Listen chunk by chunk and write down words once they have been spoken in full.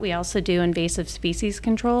We also do invasive species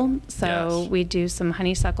control. So we do some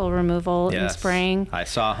honeysuckle removal and spraying. I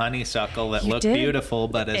saw honeysuckle that looked did. beautiful,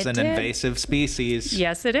 but is an invasive species.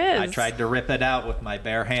 Yes, it is. I tried to rip it out with my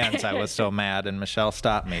bare hands. I was so mad, and Michelle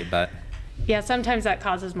stopped me. But yeah, sometimes that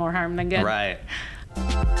causes more harm than good. Right.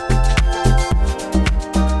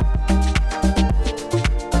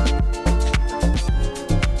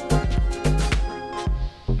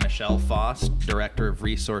 Foss, Director of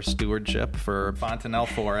Resource Stewardship for Fontenelle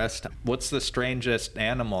Forest. What's the strangest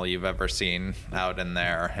animal you've ever seen out in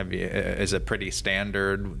there? Is it pretty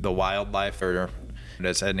standard, the wildlife, or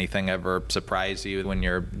does anything ever surprise you when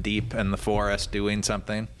you're deep in the forest doing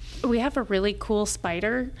something? We have a really cool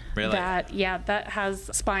spider Really? that has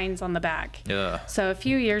spines on the back. Yeah. So a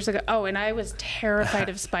few years ago, and I was terrified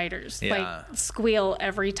of spiders. Yeah. Like squeal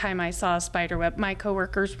every time I saw a spider web. My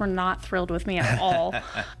coworkers were not thrilled with me at all.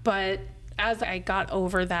 But as I got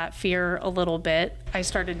over that fear a little bit, I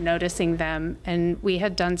started noticing them, and we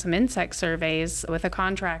had done some insect surveys with a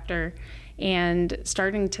contractor, and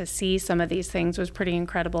starting to see some of these things was pretty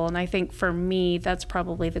incredible. And I think for me, that's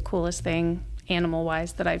probably the coolest thing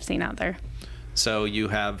animal-wise that I've seen out there. So you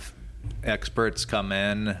have experts come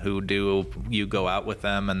in you go out with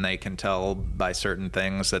them and they can tell by certain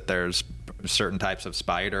things that there's certain types of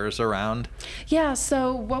spiders around? Yeah,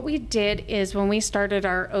 so what we did is when we started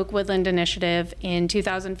our Oak Woodland Initiative in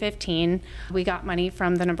 2015, we got money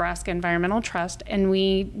from the Nebraska Environmental Trust, and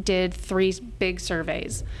we did 3 big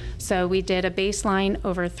surveys. So we did a baseline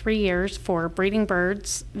over 3 years for breeding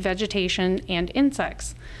birds, vegetation, and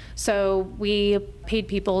insects. So we paid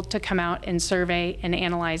people to come out and survey and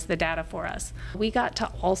analyze the data for us. We got to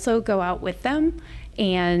also go out with them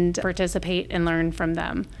and participate and learn from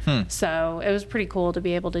them. So it was pretty cool to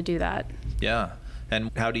be able to do that. Yeah.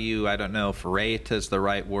 And how do you, I don't know if rate is the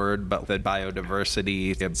right word, but the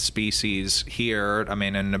biodiversity of species here, I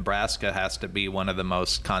mean, in Nebraska has to be one of the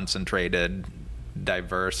most concentrated,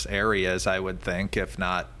 diverse areas, I would think, if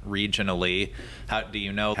not regionally. How do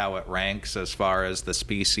you know how it ranks as far as the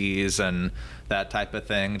species and that type of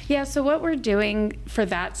thing? Yeah, so what we're doing for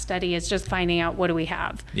that study is just finding out what do we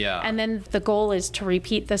have. Yeah. And then the goal is to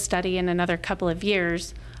repeat the study in another couple of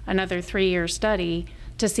years, another 3-year study,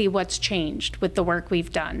 to see what's changed with the work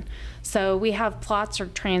we've done. So we have plots or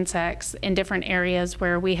transects in different areas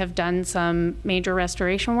where we have done some major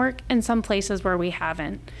restoration work and some places where we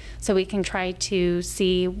haven't. So we can try to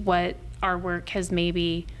see what our work has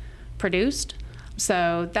maybe produced.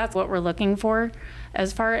 So that's what we're looking for.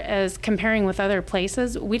 As far as comparing with other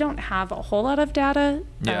places, we don't have a whole lot of data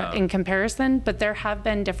in comparison, but there have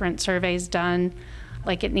been different surveys done,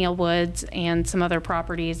 like at Neil Woods and some other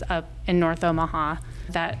properties up in North Omaha,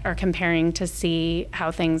 that are comparing to see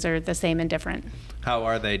how things are the same and different. How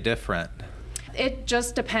are they different? It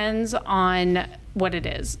just depends on what it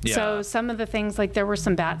is. Yeah. So some of the things, like there were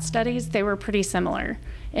some bat studies, they were pretty similar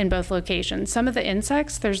in both locations. Some of the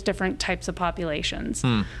insects, there's different types of populations.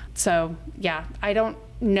 So yeah, I don't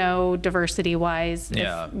know diversity-wise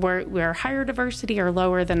if we're higher diversity or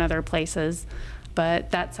lower than other places,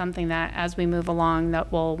 but that's something that as we move along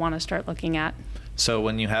that we'll want to start looking at. So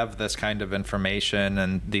when you have this kind of information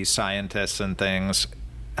and these scientists and things,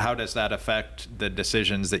 how does that affect the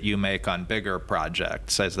decisions that you make on bigger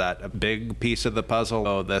projects? Is that a big piece of the puzzle?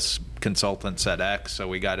 Oh, this consultant said X, so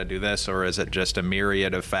we got to do this, or is it just a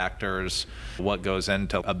myriad of factors? What goes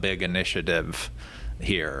into a big initiative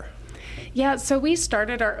here? Yeah, so we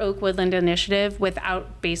started our Oak Woodland Initiative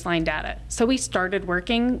without baseline data. So we started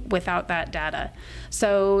working without that data.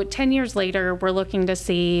 So 10 years later, we're looking to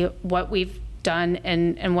see what we've done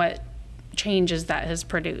and what changes that has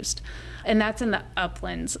produced. And that's in the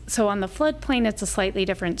uplands. So on the floodplain, it's a slightly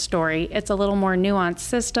different story. It's a little more nuanced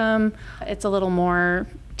system. It's a little more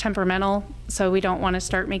temperamental. So we don't want to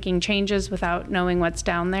start making changes without knowing what's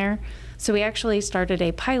down there. So we actually started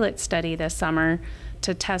a pilot study this summer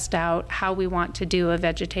to test out how we want to do a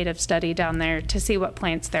vegetative study down there to see what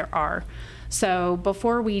plants there are. So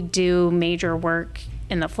before we do major work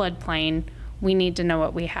in the floodplain, we need to know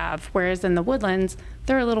what we have. Whereas in the woodlands,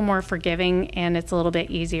 they're a little more forgiving and it's a little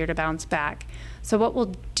bit easier to bounce back. So what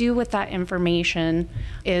we'll do with that information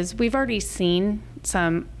is we've already seen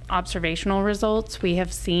some observational results. We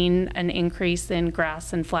have seen an increase in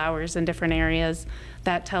grass and flowers in different areas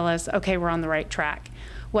that tell us, okay, we're on the right track.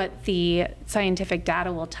 What the scientific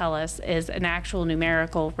data will tell us is an actual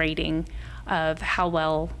numerical rating of how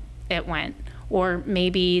well it went. or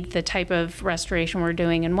maybe the type of restoration we're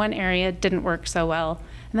doing in one area didn't work so well.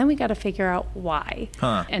 And then we got to figure out why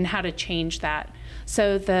and how to change that.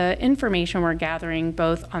 So the information we're gathering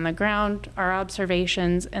both on the ground, our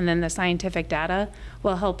observations, and then the scientific data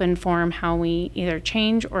will help inform how we either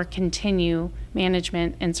change or continue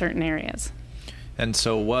management in certain areas. And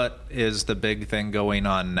so what is the big thing going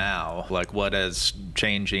on now? Like, what is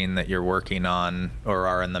changing that you're working on or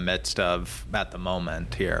are in the midst of at the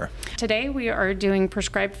moment here? Today we are doing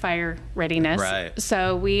prescribed fire readiness. Right.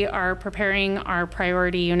 So we are preparing our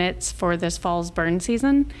priority units for this fall's burn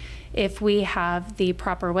season. If we have the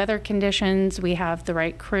proper weather conditions, we have the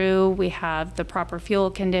right crew, we have the proper fuel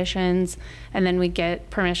conditions, and then we get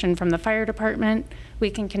permission from the fire department, we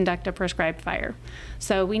can conduct a prescribed fire.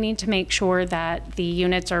 So we need to make sure that the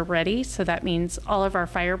units are ready. So that means all of our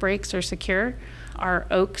fire breaks are secure. Our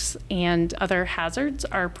oaks and other hazards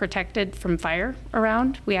are protected from fire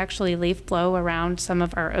around. We actually leaf blow around some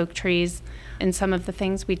of our oak trees and some of the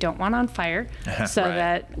things we don't want on fire so Right.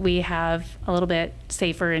 that we have a little bit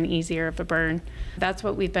safer and easier of a burn. That's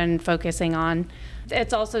what we've been focusing on.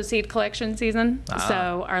 It's also seed collection season.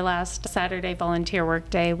 So our last Saturday volunteer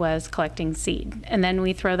work day was collecting seed. And then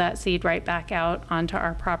we throw that seed right back out onto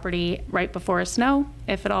our property right before a snow,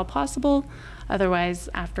 if at all possible. Otherwise,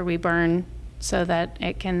 after we burn, so that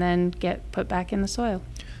it can then get put back in the soil.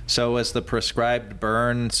 So is the prescribed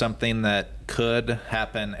burn something that could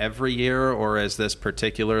happen every year, or is this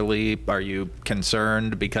particularly, are you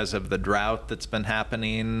concerned because of the drought that's been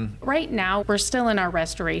happening? Right now, we're still in our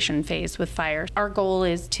restoration phase with fire. Our goal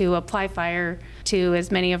is to apply fire to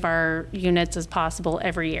as many of our units as possible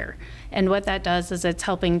every year. And what that does is it's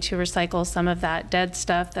helping to recycle some of that dead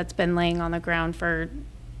stuff that's been laying on the ground for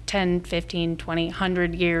 10, 15, 20,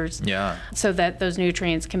 100 years so that those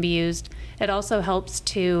nutrients can be used. It also helps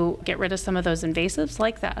to get rid of some of those invasives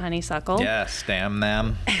like that honeysuckle. Yes, damn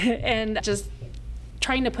them. And just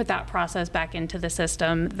trying to put that process back into the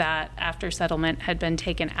system that after settlement had been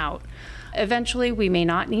taken out. Eventually, we may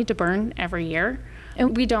not need to burn every year,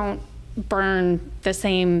 and we don't burn the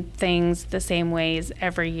same things the same ways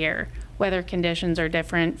every year. Weather conditions are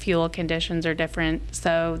different, fuel conditions are different,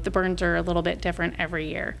 so the burns are a little bit different every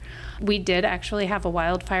year. We did actually have a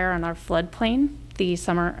wildfire on our floodplain the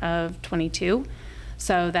summer of 22,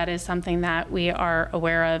 so that is something that we are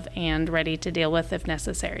aware of and ready to deal with if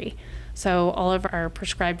necessary. So all of our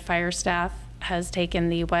prescribed fire staff has taken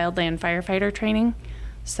the wildland firefighter training,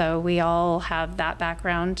 so we all have that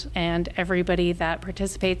background, and everybody that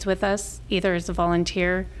participates with us, either as a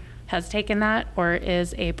volunteer, has taken that, or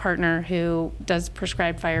is a partner who does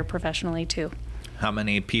prescribed fire professionally too. How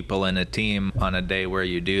many people in a team on a day where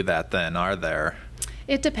you do that then are there?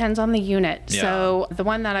 It depends on the unit. Yeah. So the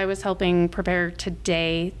one that I was helping prepare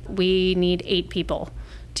today, we need 8 people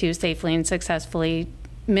to safely and successfully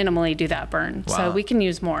minimally do that burn. Wow. So we can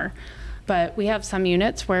use more. But we have some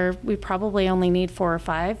units where we probably only need 4 or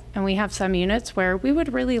 5, and we have some units where we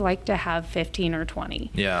would really like to have 15 or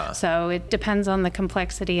 20. Yeah. So it depends on the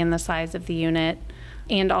complexity and the size of the unit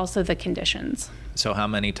and also the conditions. So how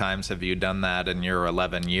many times have you done that in your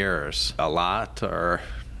 11 years? A lot or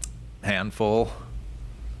handful?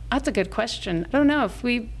 That's a good question. I don't know if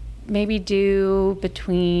we maybe do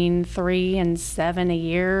between 3 and 7 a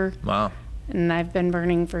year. Wow. And I've been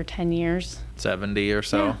burning for 10 years. 70 or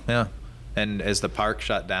so? Yeah. And is the park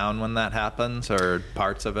shut down when that happens, or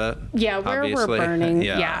parts of it? Yeah, where Obviously. we're burning,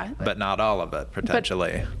 yeah. But not all of it,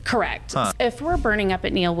 potentially. Correct. Huh. If we're burning up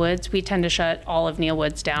at Neil Woods, we tend to shut all of Neil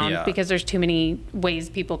Woods down because there's too many ways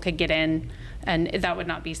people could get in, and that would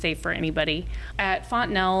not be safe for anybody. At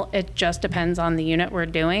Fontenelle, it just depends on the unit we're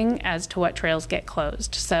doing as to what trails get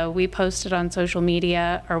closed. So we post it on social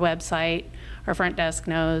media, our website, our front desk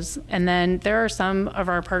knows. And then there are some of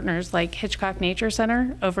our partners like Hitchcock Nature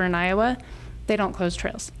Center over in Iowa. They don't close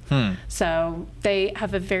trails. So they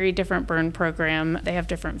have a very different burn program. They have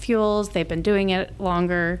different fuels. They've been doing it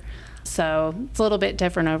longer. So it's a little bit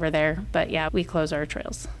different over there. But yeah, we close our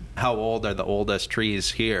trails. How old are the oldest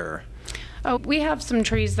trees here? Oh, we have some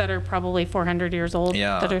trees that are probably 400 years old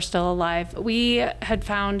that are still alive. We had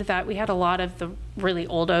found that we had a lot of the really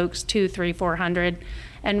old oaks, 200, 300, 400,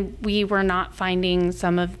 and we were not finding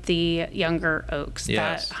some of the younger oaks,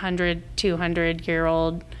 that 100,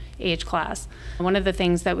 200-year-old age class. One of the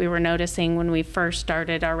things that we were noticing when we first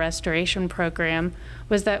started our restoration program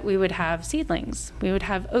was that we would have seedlings. We would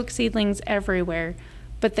have oak seedlings everywhere,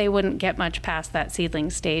 but they wouldn't get much past that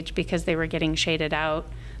seedling stage because they were getting shaded out.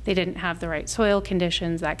 They didn't have the right soil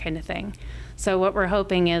conditions, that kind of thing. So what we're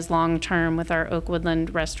hoping is long-term with our oak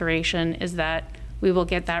woodland restoration is that we will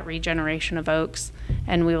get that regeneration of oaks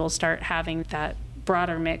and we will start having that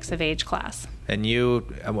broader mix of age class. And you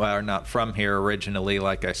are not from here originally,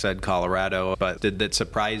 like I said, Colorado, but did it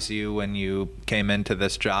surprise you when you came into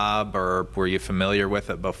this job, or were you familiar with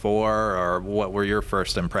it before, or what were your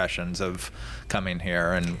first impressions of coming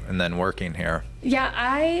here and then working here? Yeah,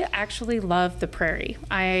 I actually love the prairie.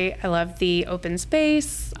 I love the open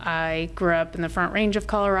space. I grew up in the Front Range of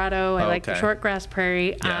Colorado. I like the short grass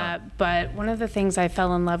prairie. Yeah. But one of the things I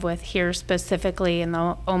fell in love with here, specifically in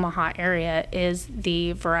the Omaha area, is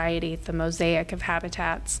the variety, the mosaic of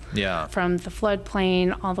habitats. Yeah. From the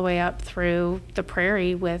floodplain all the way up through the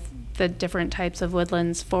prairie, with the different types of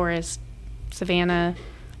woodlands, forest, savanna,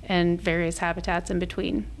 and various habitats in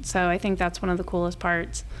between. So I think that's one of the coolest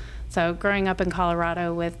parts. So growing up in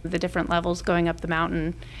Colorado with the different levels going up the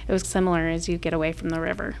mountain, it was similar as you get away from the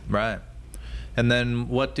river. Right. And then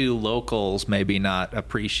what do locals maybe not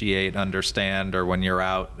appreciate, understand, or when you're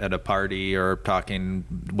out at a party or talking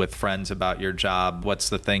with friends about your job, what's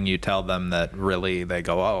the thing you tell them that really they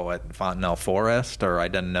go, oh, at Fontenelle Forest, or I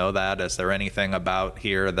didn't know that? Is there anything about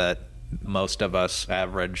here that most of us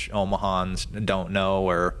average Omahans don't know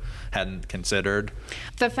or hadn't considered?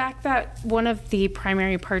 The fact that one of the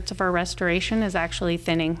primary parts of our restoration is actually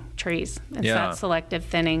thinning trees. It's that selective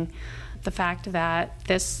thinning. The fact that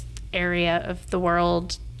this area of the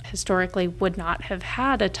world historically would not have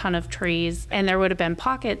had a ton of trees, and there would have been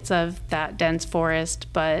pockets of that dense forest,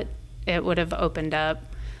 but it would have opened up.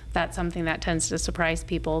 That's something that tends to surprise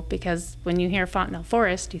people, because when you hear Fontenelle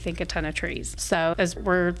Forest, you think a ton of trees. So as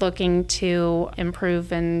we're looking to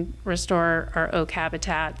improve and restore our oak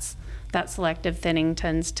habitats, that selective thinning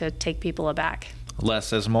tends to take people aback.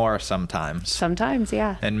 Less is more sometimes. Sometimes,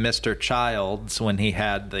 yeah. And Mr. Childs, when he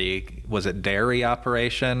had was it dairy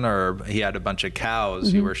operation, or he had a bunch of cows,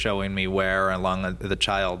 Mm-hmm. you were showing me where along the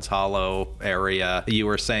Childs Hollow area, you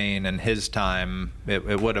were saying in his time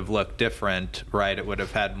it would have looked different, right? It would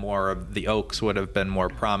have had more of the oaks would have been more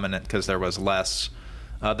prominent because there was less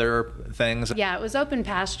other things. Yeah, it was open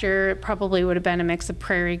pasture. It probably would have been a mix of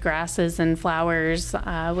prairie grasses and flowers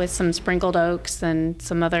with some sprinkled oaks and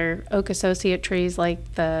some other oak associate trees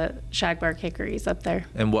like the shagbark hickories up there.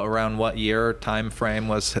 And around what year time frame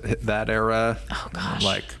was that era? Oh, gosh.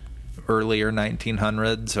 Like earlier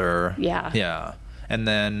 1900s, or? Yeah. Yeah. And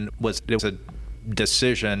then it was a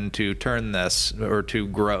decision to turn this, or to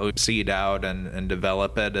grow seed out and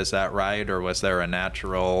develop it, is that right? Or was there a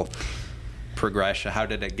natural progression? How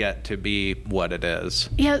did it get to be what it is?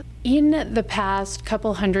 Yeah, in the past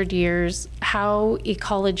couple hundred years, how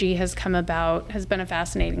ecology has come about has been a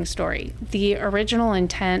fascinating story. The original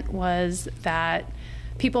intent was that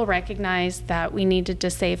people recognized that we needed to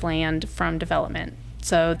save land from development.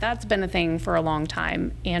 So that's been a thing for a long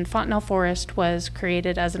time. And Fontenelle Forest was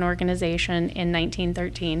created as an organization in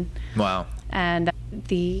 1913. Wow. And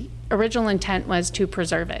the original intent was to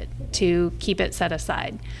preserve it, to keep it set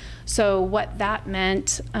aside. So what that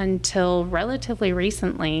meant until relatively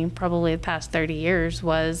recently, probably the past 30 years,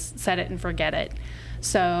 was set it and forget it.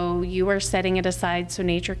 So you are setting it aside so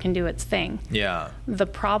nature can do its thing. Yeah. The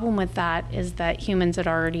problem with that is that humans had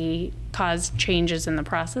already caused changes in the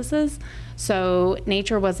processes. So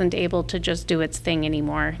nature wasn't able to just do its thing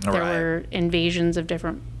anymore. All there right. were invasions of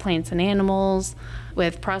different plants and animals.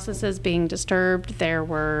 With processes being disturbed, there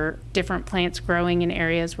were different plants growing in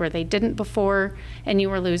areas where they didn't before, and you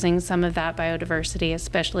were losing some of that biodiversity,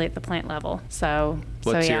 especially at the plant level.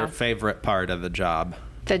 What's your favorite part of the job?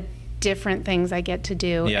 The different things I get to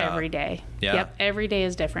do every day. Yeah. Yep, every day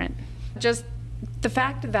is different. Just the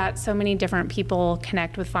fact that so many different people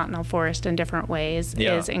connect with Fontenelle Forest in different ways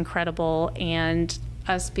is incredible, and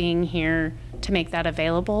us being here to make that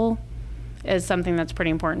available is something that's pretty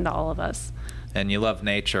important to all of us. And you love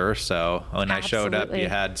nature, so when I showed up, Absolutely. you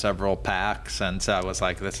had several packs, and so I was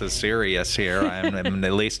like, this is serious here. At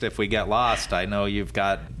least if we get lost, I know you've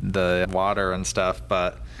got the water and stuff,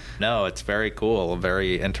 but no, it's very cool, a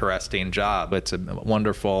very interesting job. It's a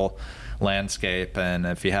wonderful landscape, and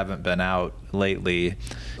if you haven't been out lately,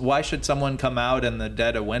 why should someone come out in the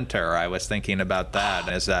dead of winter? I was thinking about that.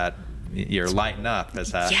 Is that you're lighting up?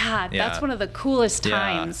 Is that? Yeah, that's one of the coolest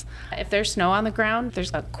times. If there's snow on the ground,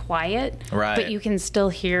 there's a quiet, right, but you can still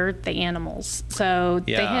hear the animals. So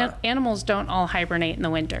the animals don't all hibernate in the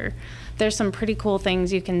winter. There's some pretty cool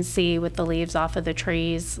things you can see with the leaves off of the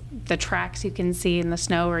trees, the tracks you can see in the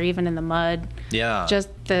snow or even in the mud. Yeah. Just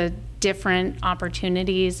the different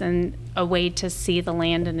opportunities, and a way to see the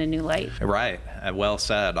land in a new light. Right. Well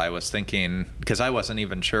said. I was thinking, because I wasn't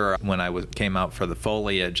even sure when I came out for the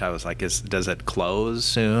foliage, I was like, does it close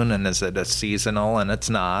soon? And is it a seasonal? And it's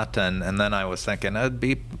not. And then I was thinking it'd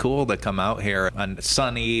be cool to come out here on a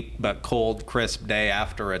sunny but cold, crisp day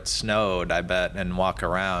after it snowed, I bet, and walk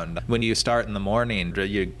around. When you start in the morning,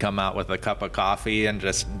 you come out with a cup of coffee and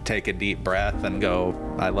just take a deep breath and go,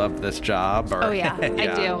 I love this job. Or, oh, yeah, I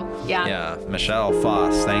do. Yeah. Yeah. Michelle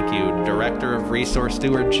Foss, thank you. Director of Resource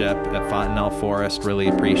Stewardship at Fontenelle Forest. Really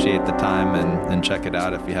appreciate the time, and check it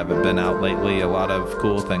out if you haven't been out lately. A lot of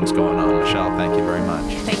cool things going on. Michelle, thank you very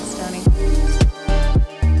much. Thanks.